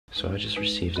So I just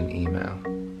received an email.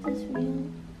 Is this real?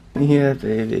 Yeah,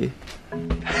 baby.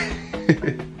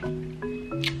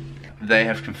 They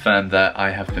have confirmed that I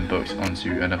have been booked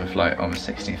onto another flight on the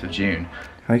 16th of June.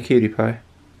 Hi, cutie pie.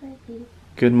 Hi, baby.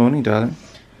 Good morning, darling.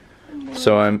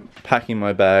 So I'm packing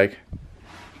my bag,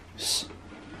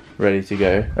 ready to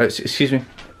go. Oh, excuse me.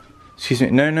 Excuse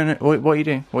me. No, no, no. What are you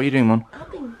doing? What are you doing, Mon?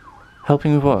 Helping.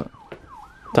 Helping with what?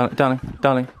 Darling, darling,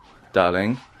 darling,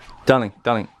 darling, darling,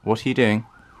 darling. What are you doing?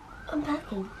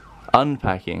 Unpacking.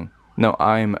 Unpacking. No,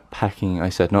 I'm packing. I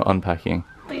said, not unpacking.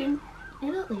 But you're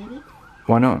not leaving.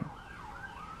 Why not?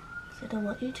 So I don't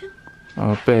want you to.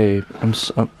 Oh, babe. I'm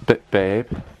so, babe.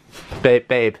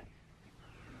 Babe.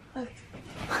 Okay.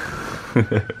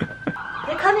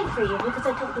 They're coming for you because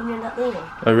I told them you're not leaving.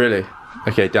 Oh, really?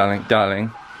 Okay, darling,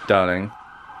 darling, darling.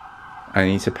 I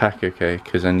need to pack, okay?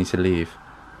 Because I need to leave.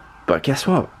 But guess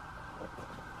what?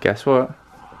 Guess what?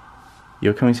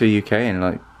 You're coming to the UK in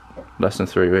like less than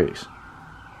 3 weeks.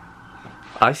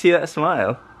 I see that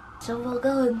smile. So we'll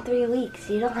go in 3 weeks.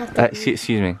 You don't have to.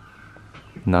 Excuse me.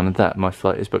 None of that. My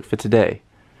flight is booked for today.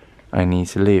 I need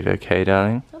to leave, okay,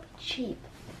 darling? Don't be cheap.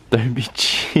 Don't be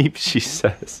cheap, she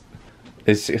says.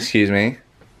 Excuse me.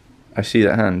 I see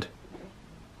that hand.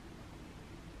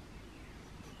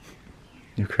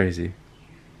 You're crazy.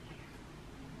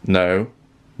 No.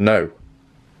 No.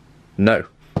 No.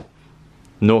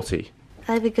 Naughty.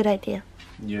 I have a good idea.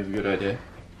 You have a good idea.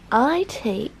 I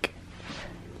take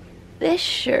this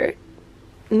shirt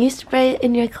and you spray it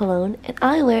in your cologne and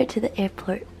I wear it to the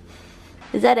airport.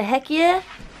 Is that a heck yeah?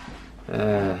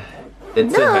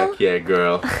 It's No. a heck yeah,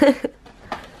 girl.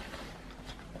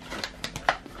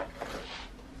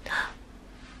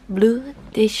 Bleu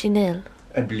de Chanel.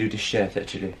 A blue de shirt,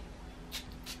 actually.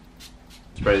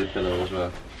 Spray the pillow as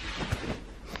well.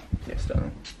 Yes,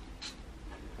 darling.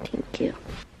 Thank you.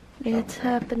 It's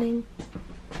happening.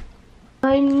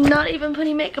 I'm not even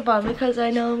putting makeup on because I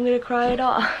know I'm gonna cry it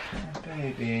off. Oh,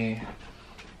 baby.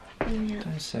 Yeah.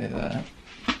 Don't say that.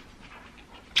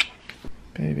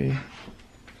 Baby.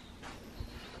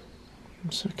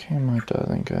 It's okay, my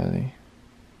darling girlie.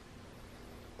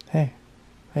 Hey.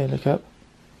 Hey, look up.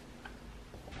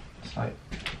 It's like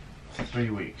 3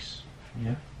 weeks.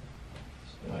 Yeah?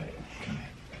 So wait, come here.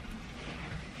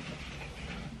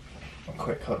 A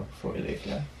quick cuddle before we leave,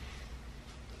 yeah?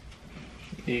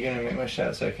 Are you gonna make my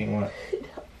shirt soaking wet?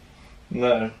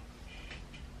 No.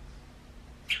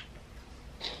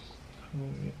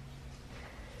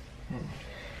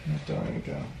 My darling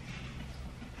girl.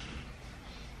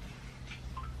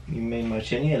 You made my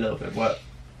chinny a little bit wet.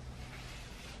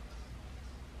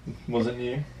 Wasn't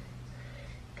you?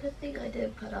 Good thing I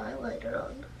didn't put eyeliner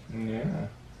on. Yeah.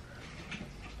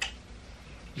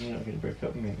 You're not gonna break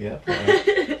up with me yet, are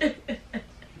you?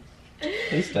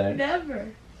 Please don't.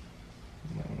 Never.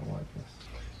 I might want to wipe this.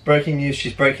 Breaking news,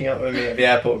 she's breaking up with me at the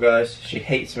airport, guys. She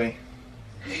hates me.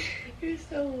 You're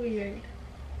so weird.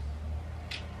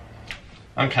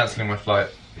 I'm cancelling my flight.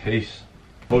 Peace.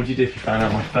 What would you do if you found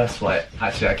out my first flight?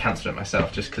 Actually, I cancelled it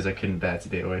myself just because I couldn't bear to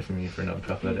be away from you for another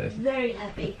couple of days. Very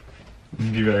happy.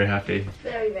 You'd be very happy.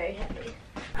 Very, very happy.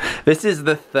 This is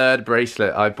the third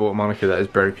bracelet I bought Monica that is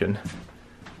broken.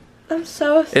 I'm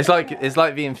so sad. It's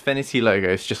like the Infinity logo.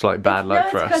 It's just like bad luck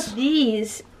for us. because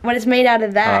these, when it's made out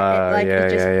of that, it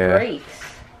just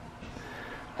breaks.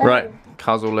 Right,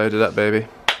 car's all loaded up, baby.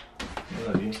 I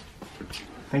love you.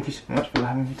 Thank you so much for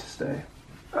allowing me to stay.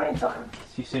 Anytime.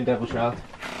 See you soon, Devil Child.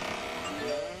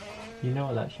 You know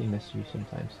I'll actually miss you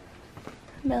sometimes.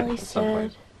 Melly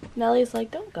said. Melly's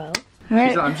like, don't go.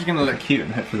 She's like, I'm just gonna look cute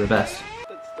and hope for the best.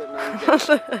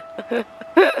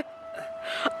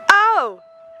 Oh!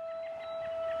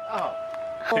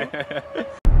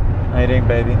 How you doing,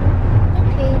 baby?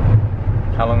 Okay.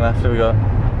 How long left have we got?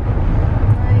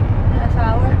 Like, half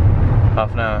hour.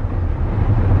 Half an hour.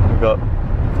 We've got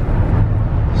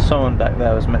someone back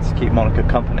there was meant to keep Monica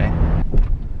company.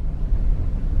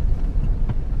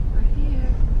 We're here.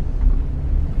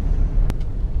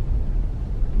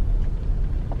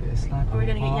 Are we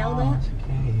gonna get yelled at?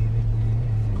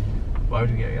 Why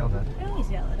would we get yelled at? I always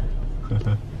yell at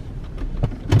us.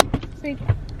 Sweet.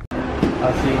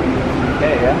 I'll see you in the UK,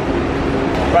 yeah?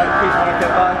 Right, please, Monica,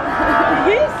 bye.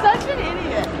 He's such an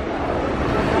idiot.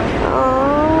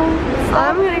 Oh,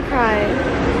 I'm gonna cry.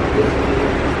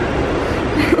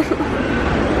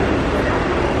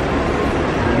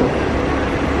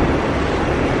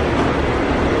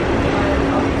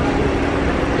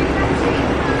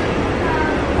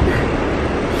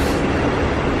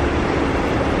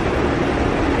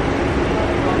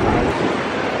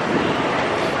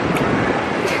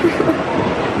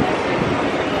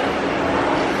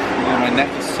 My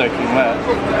neck is soaking Where?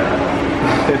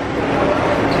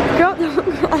 Girl,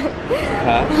 don't cry.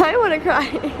 Huh? I want to cry.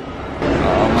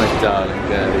 Oh my darling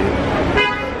girlie.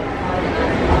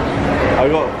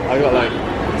 I got like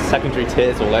secondary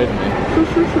tears all over me.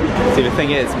 See, the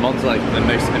thing is, Mon's like the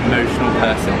most emotional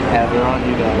person ever, aren't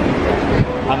you, darling?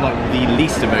 I'm like the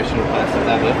least emotional person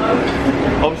ever.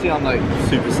 Obviously I'm like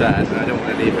super sad and I don't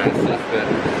want to leave her and stuff, but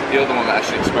you're the one that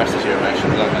actually expresses your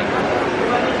emotions, aren't you?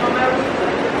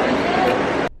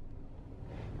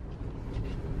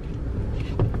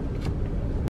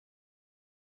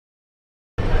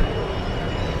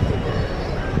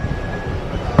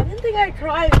 I didn't think I'd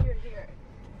cry if you were here.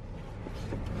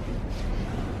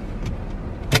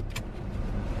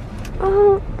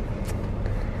 Oh.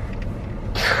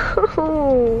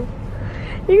 Oh.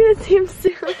 You're gonna see him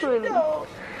soon. No.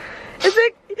 Is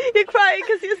it you're crying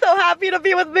because you're so happy to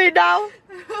be with me now?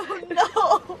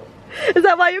 No. Is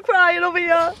that why you're crying over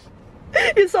here?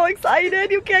 You're so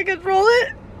excited you can't control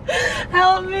it?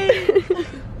 Help me.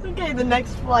 Okay, the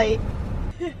next flight.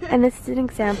 And this is an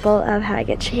example of how I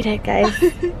get cheated, guys.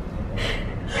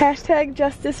 Hashtag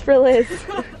justice for Liz.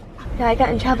 Yeah, I got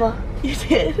in trouble. You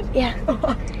did? Yeah.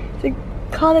 So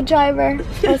call the driver.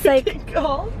 I was like,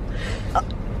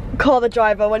 call the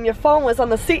driver when your phone was on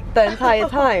the seat the entire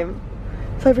time.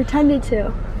 So I pretended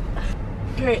to.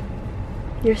 Great.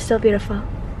 You're still beautiful.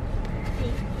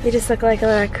 You just look like a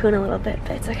raccoon a little bit,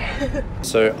 but it's okay.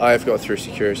 So I've got through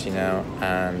security now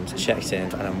and checked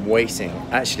in and I'm waiting.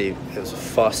 Actually, it was the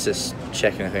fastest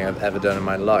check-in thing I've ever done in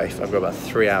my life. I've got about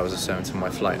 3 hours or so until my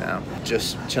flight now.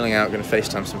 Just chilling out, gonna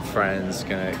FaceTime some friends,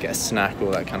 gonna get a snack, all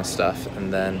that kind of stuff,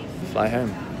 and then fly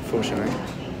home, fortunately.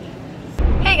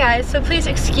 Hey guys, so please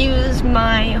excuse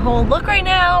my whole look right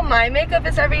now. My makeup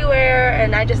is everywhere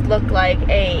and I just look like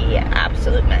a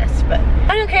absolute mess, but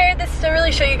I don't care. This is to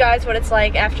really show you guys what it's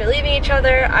like after leaving each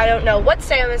other. I don't know what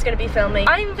Sam is going to be filming.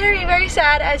 I'm very, very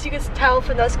sad, as you can tell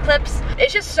from those clips.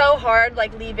 It's just so hard,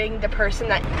 like, leaving the person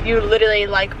that you literally,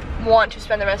 like, want to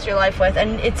spend the rest of your life with,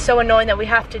 and it's so annoying that we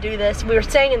have to do this. We were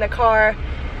saying in the car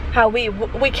how we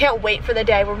can't wait for the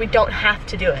day where we don't have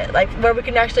to do it, like where we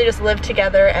can actually just live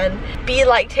together and be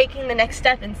like taking the next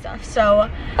step and stuff. So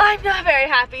I'm not very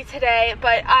happy today,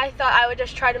 but I thought I would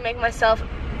just try to make myself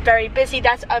very busy.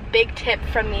 That's a big tip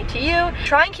from me to you.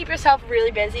 Try and keep yourself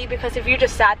really busy, because if you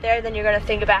just sat there, then you're gonna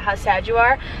think about how sad you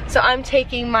are. So I'm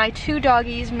taking my 2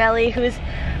 doggies, Melly, who's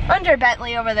under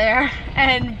Bentley over there,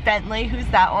 and Bentley, who's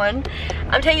that one.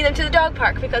 I'm taking them to the dog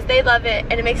park because they love it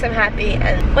and it makes them happy,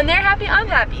 and when they're happy, I'm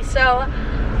happy. So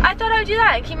I thought I would do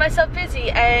that and keep myself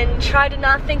busy and try to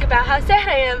not think about how sad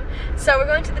I am. So we're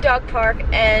going to the dog park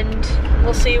and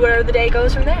we'll see where the day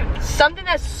goes from there. Something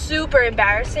that's super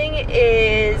embarrassing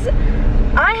is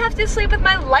I have to sleep with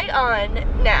my light on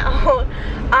now.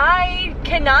 I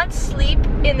cannot sleep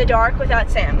in the dark without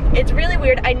Sam. It's really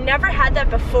weird. I never had that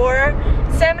before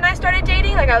Sam and I started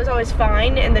dating. Like, I was always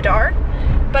fine in the dark.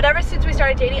 But ever since we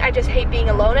started dating, I just hate being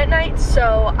alone at night.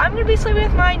 So I'm gonna be sleeping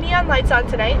with my neon lights on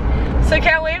tonight. So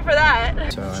can't wait for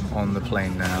that. So I'm on the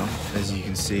plane now, as you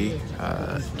can see,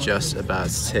 just about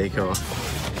to take off.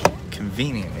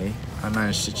 Conveniently, I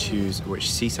managed to choose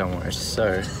which seat I wanted,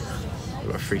 so I've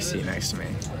got a free seat next to me.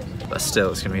 But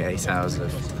still, it's gonna be 8 hours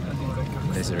of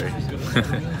misery.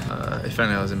 If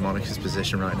only I was in Monica's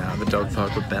position right now at the dog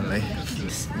park with Bentley.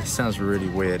 This sounds really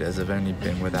weird, as I've only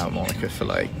been without Monica for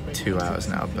like 2 hours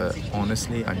now, but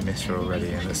honestly I miss her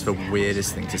already, and it's the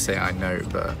weirdest thing to say, I know,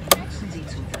 but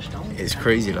it's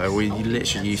crazy. Like, we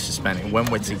literally used to spending, when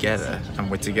we're together, and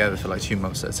we're together for like 2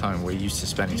 months at a time, we're used to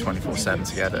spending 24/7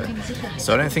 together.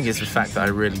 So I don't think it's the fact that I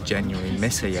really genuinely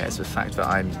miss her yet, it's the fact that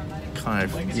I'm kind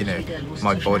of, you know,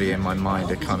 my body and my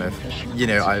mind are kind of, you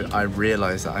know, I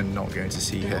realise that I'm not going to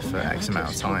see her for X amount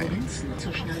of time.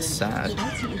 It's sad.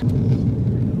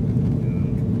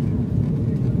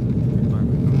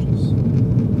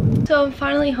 So I'm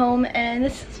finally home, and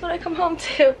this is what I come home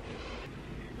to.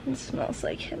 It smells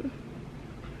like him.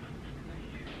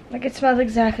 Like, it smells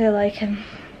exactly like him.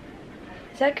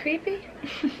 Is that creepy?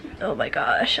 Oh my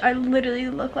gosh, I literally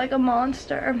look like a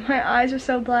monster. My eyes are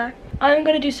so black. I'm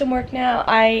gonna do some work now.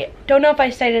 I don't know if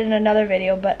I stated in another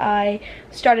video, but I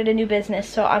started a new business,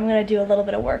 so I'm gonna do a little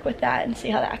bit of work with that and see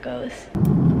how that goes.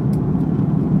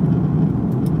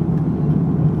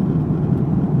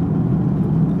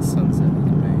 The sunset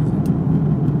is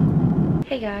amazing.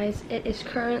 Hey guys, it is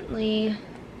currently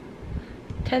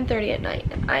 10:30 at night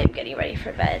and I'm getting ready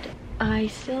for bed. I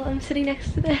still am sitting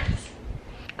next to this.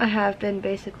 I have been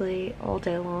basically all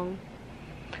day long.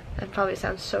 That probably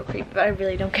sounds so creepy, but I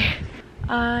really don't care.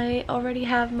 I already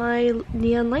have my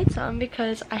neon lights on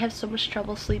because I have so much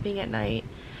trouble sleeping at night.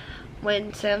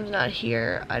 when Sam's not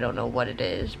here. I don't know what it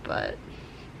is, but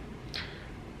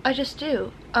I just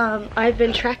do. I've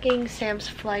been tracking Sam's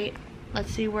flight.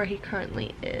 Let's see where he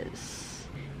currently is.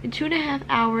 In 2.5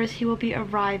 hours, he will be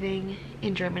arriving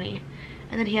in Germany.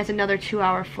 And then he has another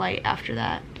 2-hour flight after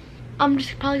that. I'm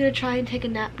just probably gonna try and take a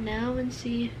nap now and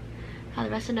see how the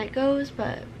rest of the night goes,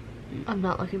 but I'm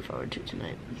not looking forward to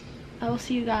tonight. I will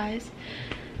see you guys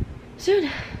soon.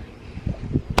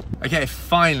 Okay,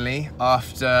 finally,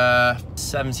 after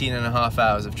 17.5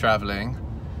 hours of traveling,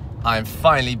 I'm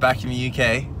finally back in the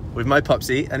UK with my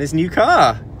Popsy and his new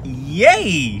car.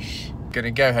 Yay!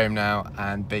 Gonna go home now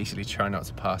and basically try not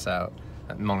to pass out.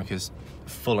 Monica's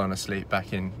full on asleep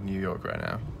back in New York right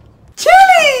now.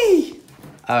 Chili!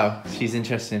 Oh, she's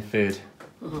interested in food.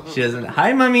 She doesn't.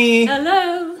 Hi, mummy.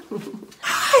 Hello.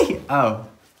 Hi. Oh.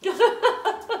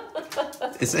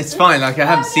 It's fine. Like I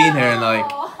haven't seen her in like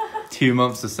 2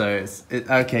 months or so.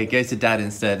 Okay. Go to dad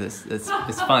instead.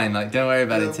 It's fine. Like don't worry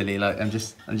about it, Tilly. Like I'm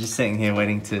just sitting here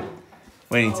waiting to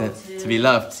be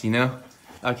loved. You know.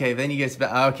 Okay. Then you go to bed.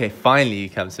 Oh, okay. Finally, you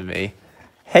come to me.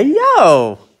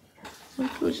 Hello. My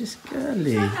gorgeous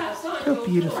girlie. Look how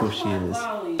beautiful she is.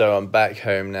 So I'm back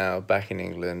home now, back in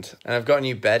England. And I've got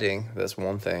new bedding, that's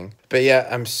one thing. But yeah,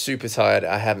 I'm super tired.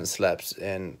 I haven't slept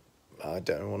in, I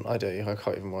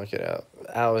can't even work it out.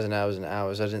 Hours and hours and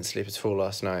hours. I didn't sleep at all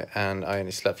last night. And I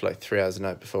only slept for like 3 hours the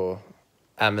night before.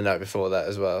 And the night before that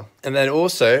as well. And then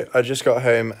also, I just got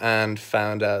home and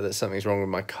found out that something's wrong with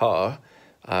my car.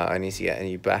 I need to get a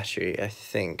new battery, I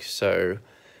think. So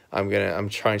I'm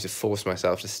trying to force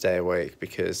myself to stay awake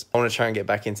because I want to try and get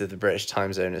back into the British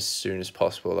time zone as soon as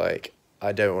possible. Like,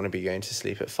 I don't want to be going to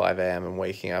sleep at 5 a.m. and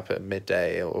waking up at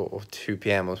midday or 2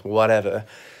 p.m. or whatever.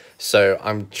 So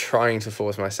I'm trying to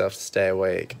force myself to stay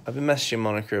awake. I've been messaging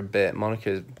Monica a bit.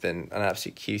 Monica's been an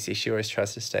absolute cutie. She always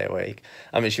tries to stay awake.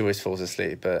 I mean, she always falls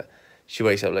asleep, but she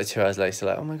wakes up like 2 hours later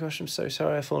like, oh my gosh, I'm so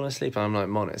sorry I've fallen asleep. And I'm like,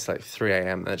 Mon, it's like 3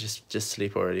 a.m. Just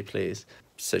sleep already, please.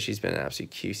 So she's been an absolute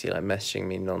cutie, like messaging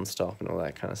me non-stop and all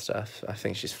that kind of stuff. I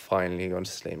think she's finally gone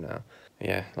to sleep now.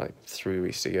 Yeah, like 3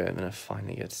 weeks ago, and then I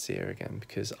finally get to see her again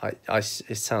because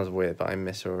it sounds weird, but I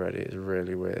miss her already. It's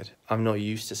really weird. I'm not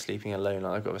used to sleeping alone.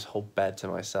 Like, I've got this whole bed to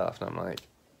myself, and I'm like,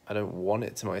 I don't want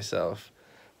it to myself.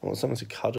 I want someone to cuddle.